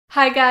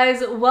Hi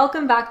guys,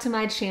 welcome back to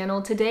my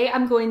channel. Today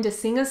I'm going to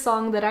sing a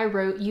song that I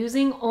wrote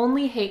using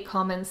only hate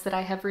comments that I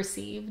have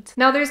received.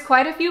 Now there's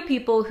quite a few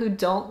people who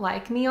don't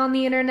like me on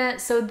the internet,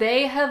 so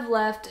they have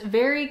left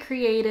very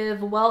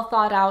creative, well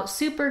thought out,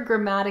 super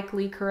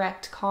grammatically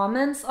correct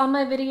comments on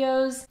my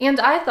videos.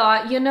 And I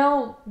thought, you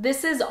know,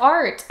 this is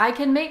art. I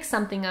can make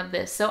something of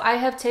this. So I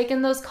have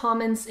taken those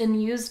comments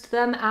and used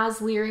them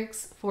as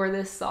lyrics for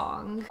this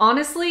song.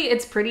 Honestly,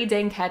 it's pretty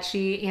dang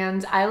catchy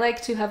and I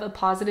like to have a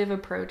positive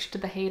approach to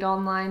the hate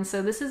online,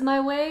 so this is my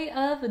way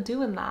of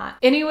doing that.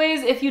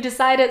 Anyways, if you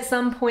decide at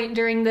some point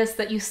during this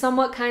that you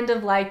somewhat kind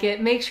of like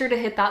it, make sure to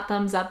hit that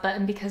thumbs up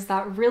button because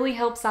that really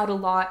helps out a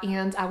lot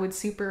and I would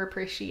super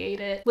appreciate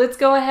it. Let's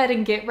go ahead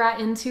and get right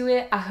into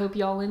it. I hope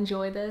y'all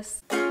enjoy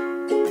this.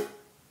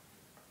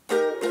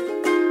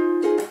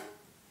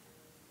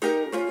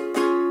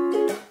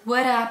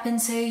 What happened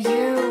to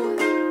you?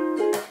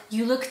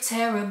 You look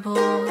terrible.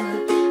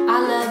 I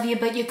love you,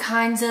 but you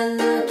kinda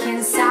look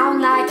and sound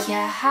like you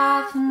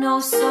have no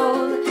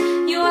soul.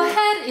 Your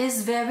head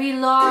is very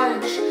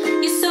large.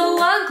 You're so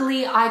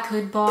ugly I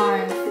could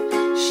barf.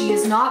 She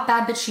is not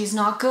bad, but she's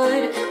not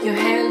good. Your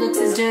hair looks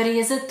as dirty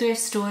as a thrift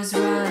store's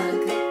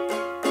rug.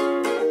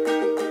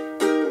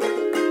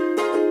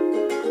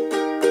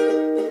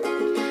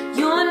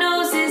 Your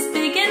nose is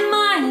big and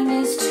mine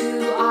is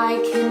too.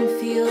 I can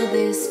feel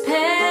this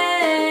pain.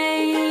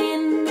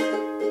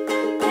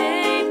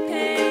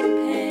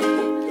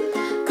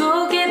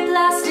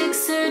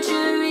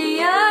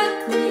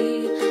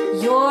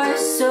 You're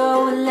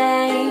so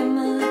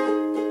lame.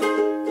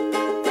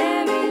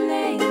 Very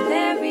lame,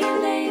 very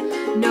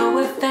lame. No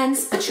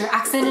offense, but your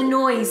accent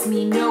annoys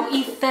me. No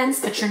offense,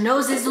 but your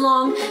nose is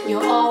long.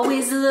 You're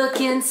always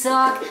looking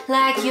talk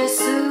like you're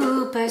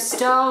super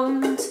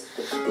stoned.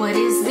 What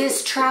is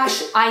this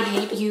trash? I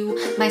hate you.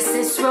 My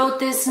sis wrote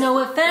this. No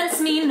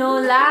offense, me no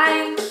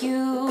like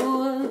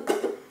you.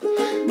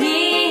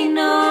 Me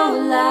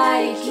no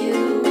like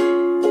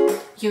you.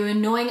 You're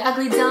annoying,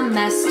 ugly, dumb,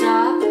 messed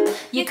up.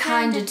 You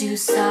kinda do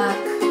suck.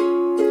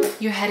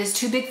 Your head is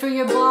too big for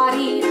your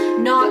body.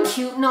 Not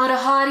cute, not a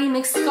hottie,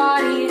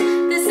 McScotty.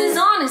 This is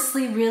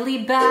honestly really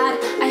bad.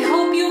 I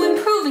hope you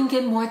improve and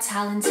get more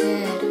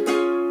talented.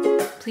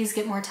 Please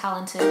get more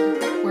talented.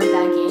 We're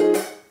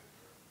begging.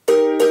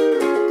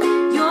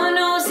 Your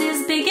nose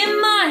is big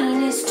and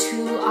mine is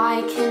too.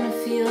 I can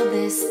feel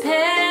this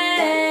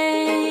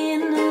pain.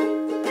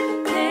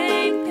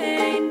 Pain,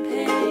 pain,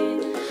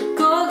 pain.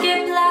 Go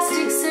get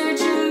plastic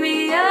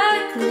surgery,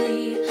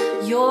 ugly.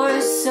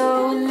 You're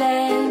so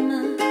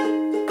lame.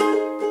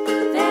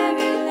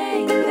 Very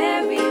lame,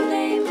 very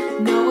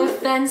lame. No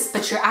offense,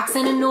 but your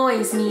accent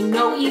annoys me.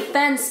 No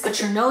offense, but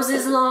your nose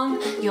is long.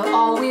 You're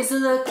always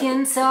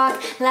looking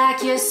talk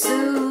like you're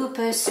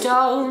super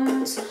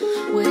stoned.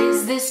 What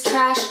is this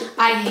trash?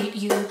 I hate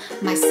you.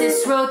 My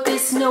sis wrote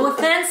this. No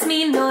offense,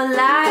 me no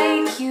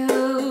like you.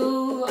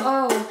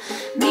 Oh,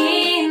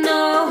 me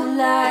no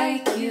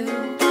like you.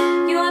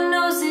 Your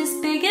nose is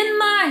big and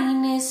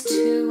mine is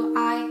too.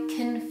 I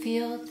can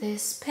feel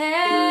this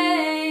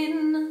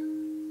pain.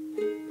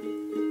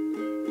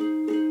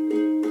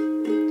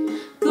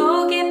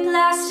 Go get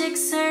plastic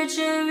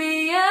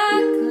surgery,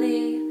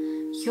 ugly.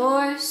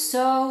 You're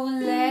so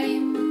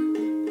lame.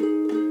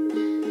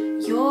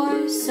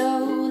 You're so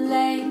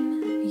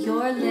lame.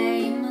 You're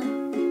lame.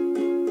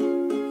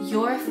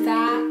 You're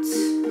fat.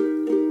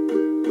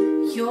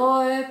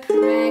 You're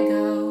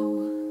prego.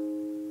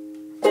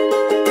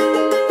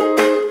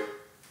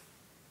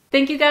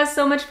 Thank you guys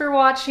so much for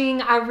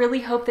watching. I really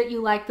hope that you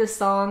like this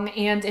song,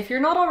 and if you're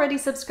not already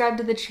subscribed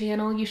to the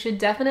channel, you should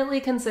definitely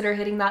consider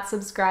hitting that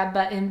subscribe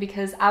button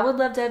because I would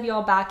love to have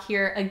y'all back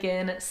here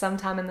again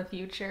sometime in the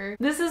future.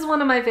 This is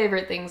one of my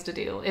favorite things to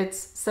do.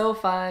 It's so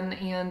fun,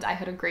 and I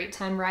had a great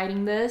time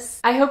writing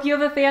this. I hope you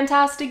have a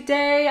fantastic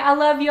day. I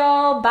love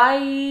y'all.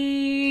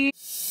 Bye!